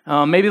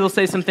 Maybe they'll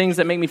say some things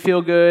that make me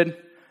feel good.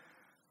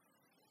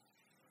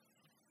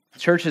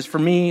 Church is for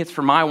me, it's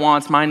for my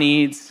wants, my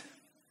needs.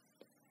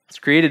 It's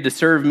created to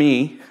serve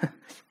me.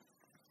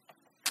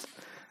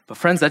 But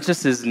friends, that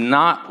just is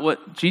not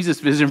what Jesus'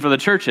 vision for the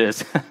church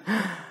is.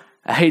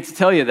 I hate to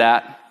tell you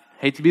that.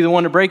 I hate to be the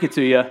one to break it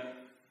to you.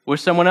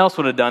 Wish someone else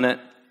would have done it.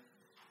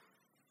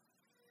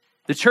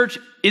 The church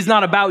is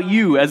not about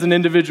you as an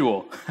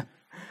individual.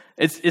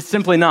 It's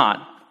simply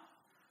not.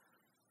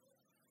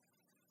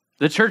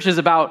 The church is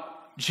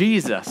about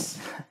Jesus.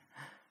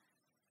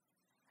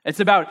 It's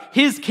about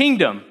his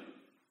kingdom.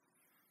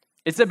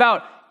 It's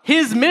about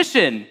his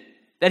mission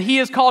that he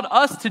has called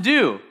us to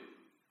do.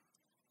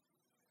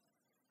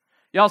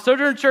 Y'all,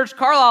 Sojourn Church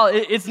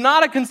Carlisle, it's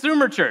not a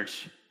consumer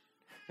church.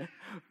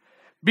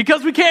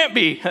 Because we can't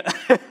be.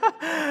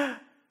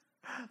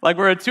 Like,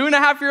 we're a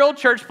 2.5-year-old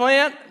church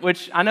plant,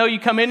 which I know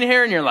you come in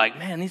here and you're like,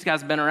 man, these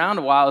guys have been around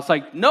a while. It's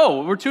like,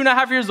 no, we're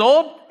 2.5 years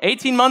old,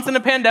 18 months in a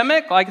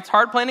pandemic. Like, it's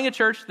hard planting a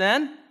church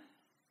then.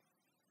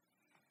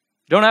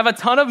 Don't have a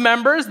ton of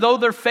members, though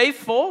they're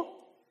faithful.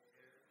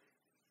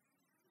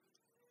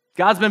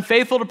 God's been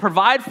faithful to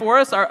provide for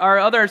us. Our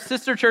other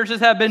sister churches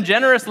have been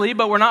generously,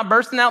 but we're not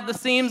bursting out the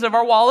seams of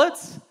our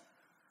wallets,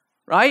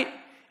 right?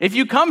 If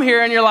you come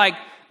here and you're like,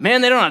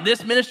 man, they don't have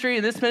this ministry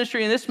and this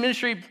ministry and this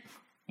ministry,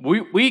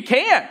 we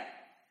can't.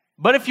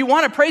 But if you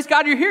want to praise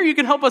God, you're here, you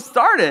can help us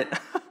start it.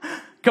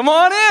 Come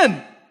on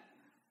in.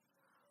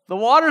 The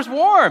water's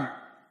warm.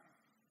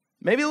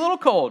 Maybe a little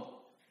cold.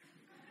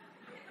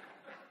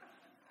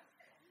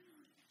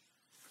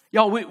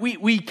 Y'all,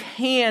 we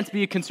can't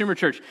be a consumer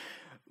church.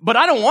 But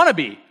I don't want to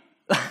be.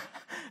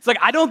 It's like,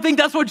 I don't think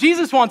that's what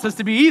Jesus wants us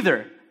to be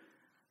either.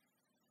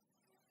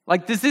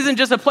 Like, this isn't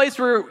just a place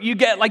where you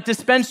get, like,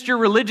 dispensed your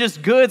religious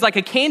goods like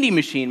a candy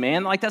machine,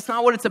 man. Like, that's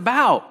not what it's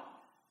about.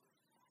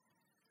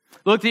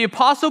 Look, the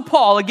Apostle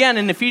Paul, again,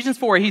 in Ephesians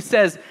 4, he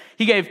says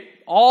he gave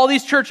all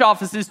these church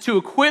offices to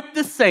equip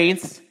the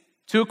saints,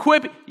 to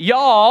equip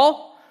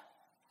y'all,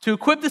 to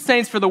equip the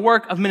saints for the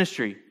work of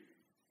ministry.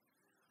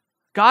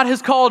 God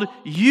has called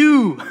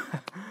you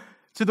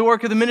to the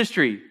work of the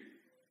ministry.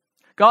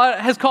 God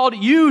has called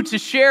you to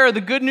share the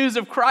good news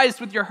of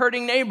Christ with your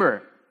hurting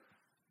neighbor.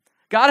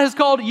 God has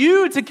called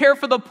you to care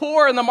for the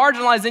poor and the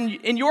marginalized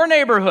in your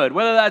neighborhood,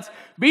 whether that's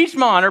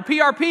Beachmont or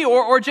PRP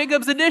or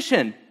Jacob's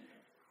Addition.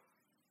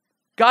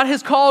 God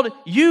has called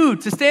you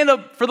to stand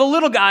up for the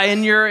little guy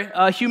in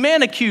your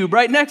Humana cube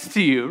right next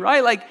to you,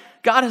 right? Like,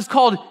 God has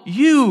called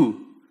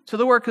you to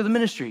the work of the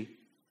ministry.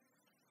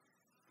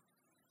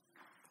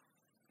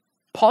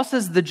 Paul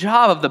says the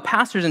job of the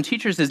pastors and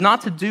teachers is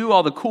not to do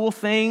all the cool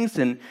things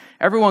and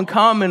everyone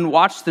come and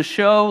watch the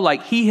show.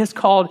 Like, he has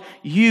called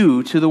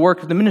you to the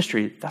work of the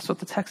ministry. That's what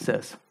the text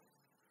says.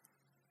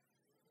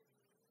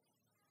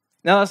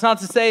 Now, that's not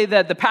to say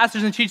that the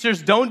pastors and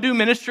teachers don't do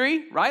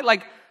ministry, right?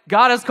 Like,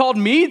 God has called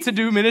me to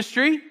do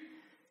ministry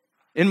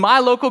in my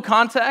local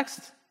context.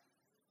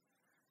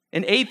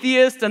 An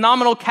atheist, a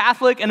nominal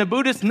Catholic, and a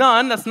Buddhist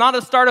nun. That's not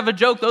a start of a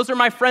joke. Those are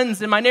my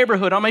friends in my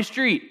neighborhood on my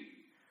street.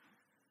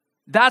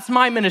 That's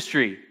my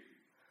ministry.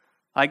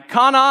 Like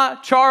Kana,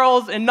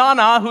 Charles, and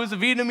Nana, who's a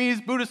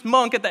Vietnamese Buddhist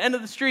monk at the end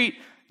of the street,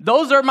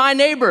 those are my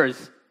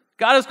neighbors.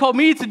 God has called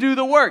me to do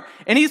the work.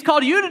 And he's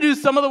called you to do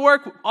some of the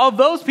work of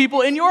those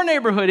people in your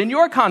neighborhood, in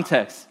your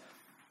context.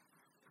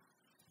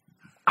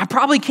 I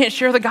probably can't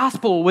share the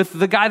gospel with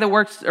the guy that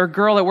works or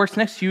girl that works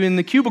next to you in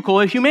the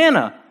cubicle at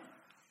Humana.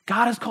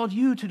 God has called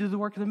you to do the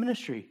work of the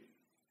ministry.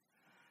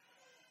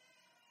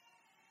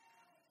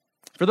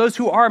 For those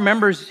who are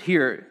members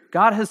here,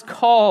 God has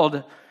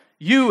called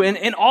you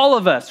and all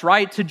of us,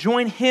 right, to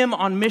join him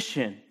on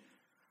mission.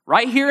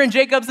 Right here in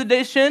Jacob's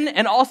Addition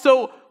and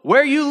also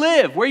where you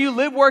live,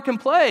 work, and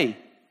play.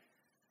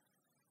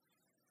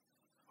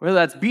 Whether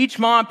that's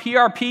Beachmont,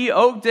 PRP,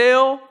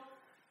 Oakdale,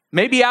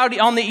 maybe out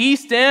on the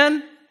East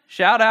End.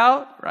 Shout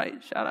out,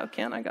 right? Shout out,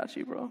 Ken, I got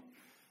you, bro.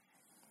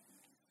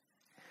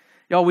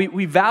 Y'all,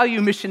 we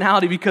value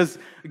missionality because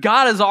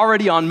God is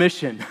already on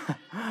mission.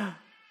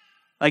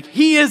 Like,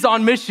 he is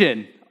on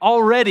mission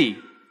already.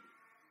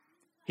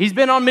 He's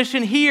been on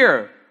mission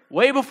here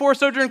way before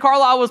Sojourn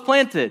Carlisle was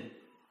planted.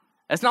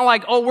 It's not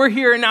like, oh, we're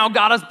here and now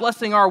God is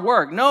blessing our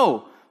work.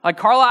 No, like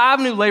Carlisle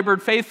Avenue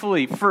labored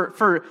faithfully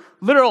for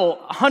literal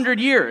 100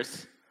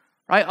 years,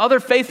 right?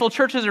 Other faithful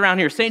churches around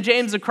here, St.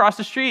 James across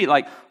the street,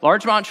 like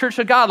Largemont Church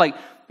of God, like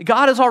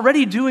God is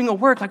already doing a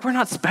work. Like, we're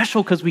not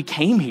special because we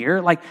came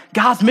here. Like,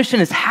 God's mission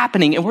is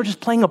happening and we're just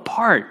playing a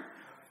part.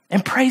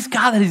 And praise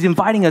God that he's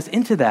inviting us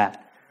into that.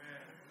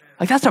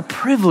 Like, that's a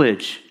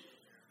privilege.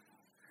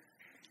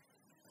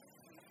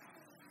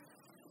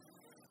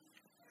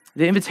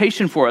 The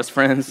invitation for us,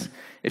 friends,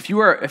 if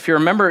you're a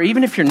member,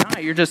 even if you're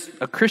not, you're just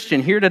a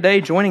Christian here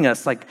today joining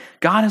us, like,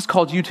 God has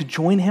called you to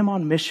join him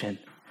on mission,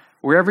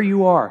 wherever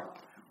you are,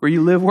 where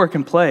you live, work,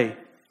 and play.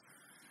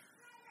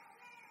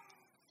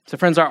 So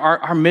friends,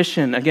 our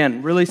mission,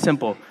 again, really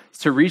simple, is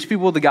to reach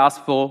people with the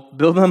gospel,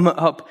 build them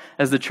up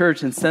as the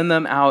church, and send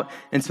them out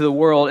into the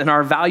world. And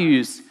our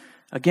values,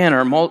 again,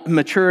 are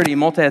maturity,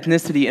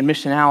 multi-ethnicity, and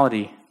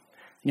missionality.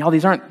 Y'all,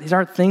 these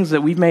aren't things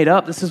that we've made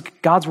up. This is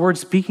God's word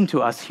speaking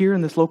to us here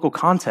in this local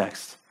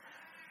context.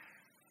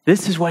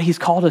 This is what he's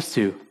called us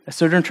to at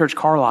Sojourn Church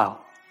Carlisle.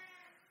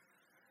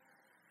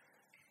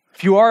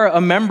 If you are a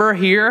member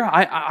here,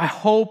 I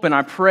hope and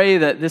I pray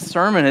that this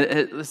sermon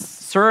it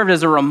served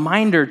as a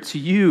reminder to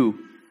you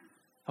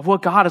of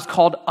what God has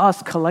called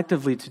us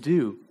collectively to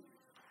do.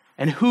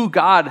 and who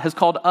God has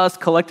called us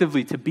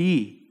collectively to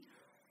be.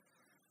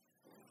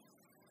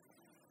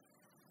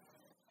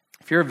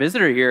 If you're a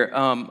visitor here,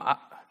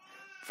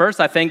 first,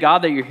 I thank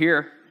God that you're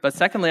here. But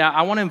secondly,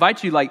 I want to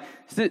invite you,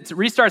 to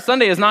Restart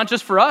Sunday is not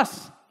just for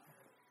us.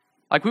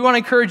 We want to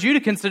encourage you to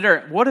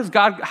consider,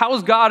 how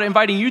is God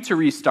inviting you to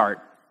restart?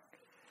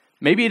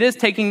 Maybe it is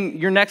taking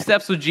your next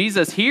steps with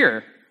Jesus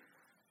here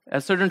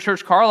at Sojourn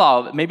Church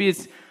Carlisle. Maybe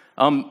it's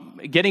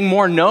getting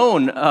more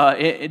known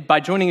by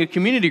joining a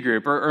community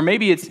group, or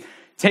maybe it's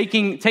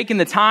taking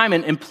the time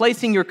and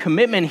placing your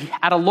commitment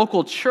at a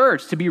local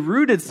church to be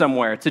rooted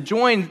somewhere, to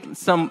join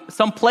some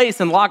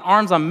place and lock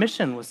arms on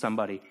mission with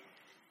somebody.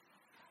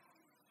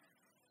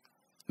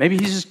 Maybe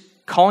he's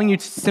just calling you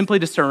simply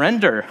to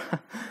surrender.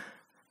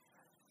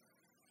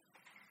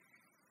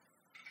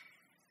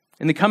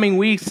 In the coming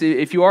weeks,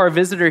 if you are a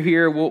visitor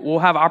here, we'll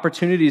have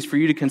opportunities for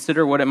you to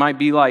consider what it might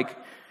be like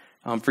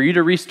for you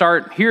to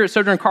restart here at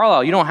Sojourn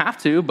Carlisle. You don't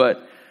have to,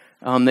 but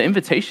the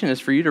invitation is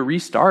for you to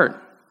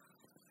restart.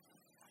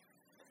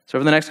 So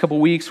over the next couple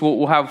weeks,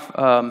 we'll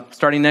have,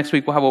 starting next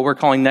week, we'll have what we're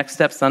calling Next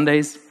Step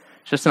Sundays.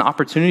 It's just an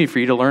opportunity for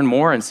you to learn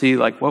more and see,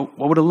 what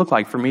would it look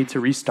like for me to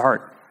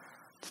restart,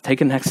 to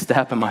take a next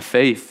step in my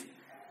faith.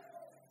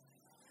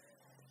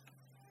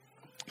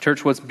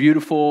 Church, what's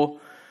beautiful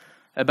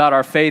about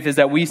our faith is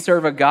that we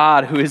serve a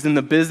God who is in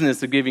the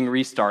business of giving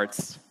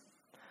restarts.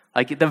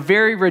 The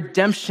very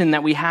redemption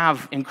that we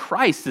have in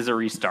Christ is a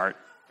restart.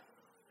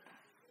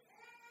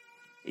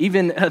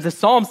 Even the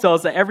Psalms tell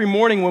us that every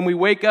morning when we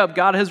wake up,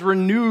 God has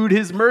renewed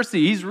his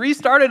mercy. He's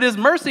restarted his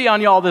mercy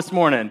on y'all this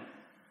morning.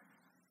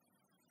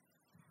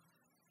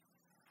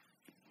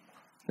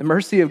 The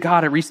mercy of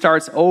God, it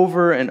restarts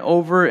over and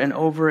over and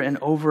over and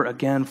over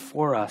again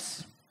for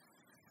us.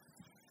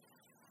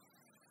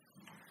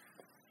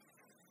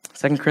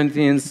 2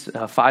 Corinthians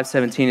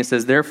 5:17, it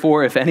says,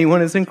 "Therefore, if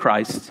anyone is in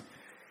Christ,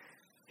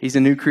 he's a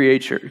new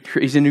creature.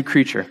 He's a new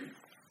creature.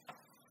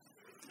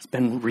 It's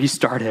been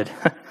restarted.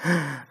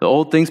 The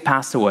old things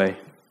passed away.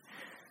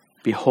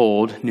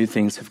 Behold, new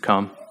things have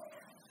come."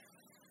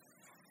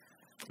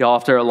 Y'all,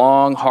 after a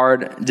long,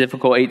 hard,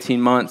 difficult 18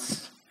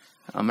 months,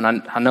 and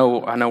I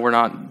know we're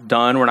not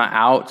done, we're not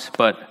out,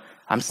 but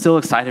I'm still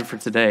excited for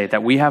today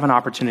that we have an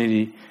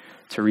opportunity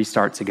to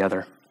restart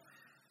together.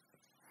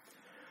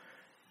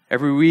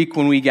 Every week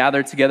when we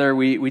gather together,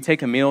 we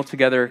take a meal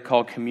together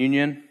called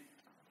communion.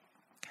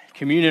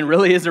 Communion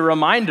really is a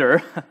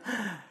reminder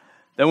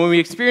that when we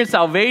experience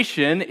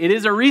salvation, it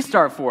is a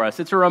restart for us.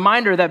 It's a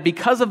reminder that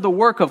because of the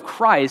work of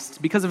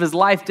Christ, because of his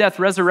life, death,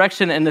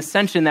 resurrection, and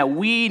ascension, that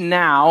we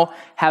now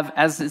have,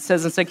 as it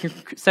says in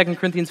 2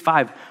 Corinthians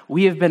 5,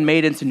 we have been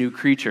made into new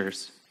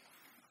creatures.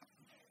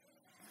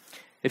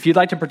 If you'd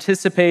like to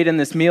participate in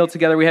this meal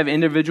together, we have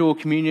individual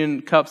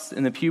communion cups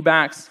in the pew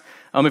backs.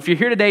 If you're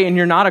here today and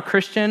you're not a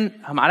Christian,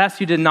 I'd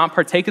ask you to not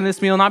partake in this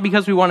meal, not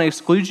because we want to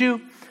exclude you,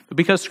 but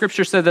because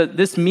Scripture said that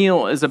this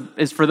meal is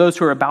for those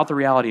who are about the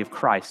reality of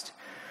Christ.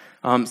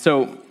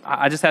 So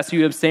I just ask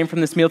you to abstain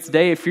from this meal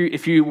today. If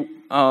you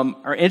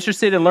are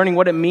interested in learning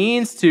what it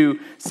means to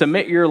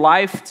submit your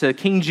life to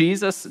King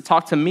Jesus,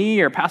 talk to me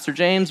or Pastor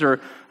James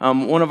or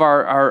one of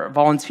our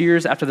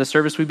volunteers after the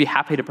service. We'd be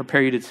happy to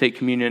prepare you to take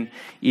communion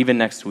even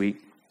next week.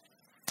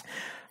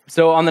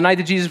 So on the night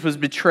that Jesus was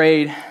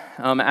betrayed,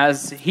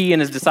 as he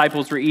and his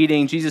disciples were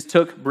eating, Jesus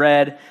took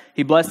bread,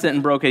 he blessed it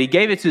and broke it. He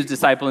gave it to his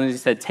disciples and he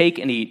said, "Take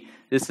and eat.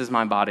 This is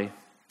my body.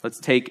 Let's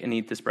take and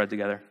eat this bread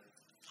together."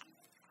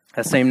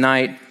 That same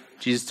night,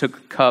 Jesus took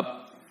a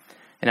cup,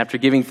 and after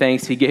giving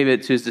thanks, he gave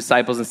it to his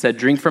disciples and said,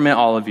 "Drink from it,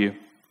 all of you,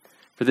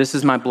 for this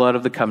is my blood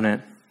of the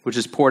covenant, which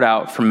is poured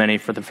out for many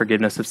for the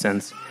forgiveness of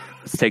sins."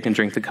 Let's take and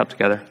drink the cup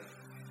together.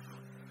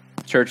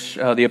 Church,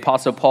 the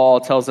Apostle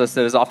Paul tells us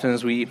that as often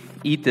as we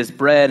eat this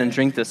bread and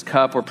drink this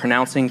cup, we're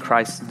pronouncing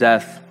Christ's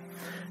death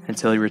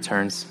until he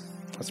returns.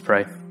 Let's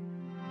pray.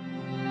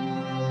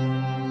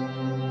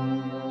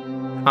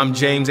 I'm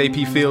James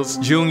A.P. Fields,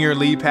 Jr.,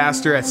 lead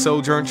pastor at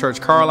Sojourn Church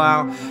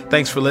Carlisle.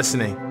 Thanks for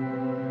listening.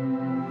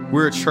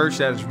 We're a church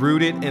that is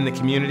rooted in the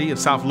community of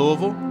South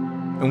Louisville,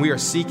 and we are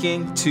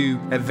seeking to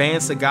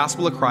advance the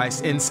gospel of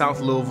Christ in South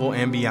Louisville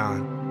and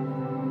beyond.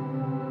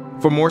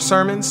 For more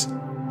sermons,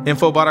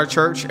 info about our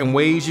church, and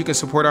ways you can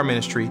support our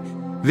ministry,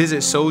 visit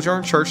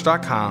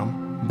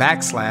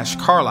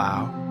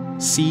sojournchurch.com/Carlisle,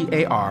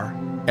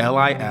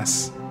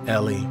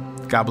 CARLISLE.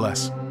 God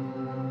bless.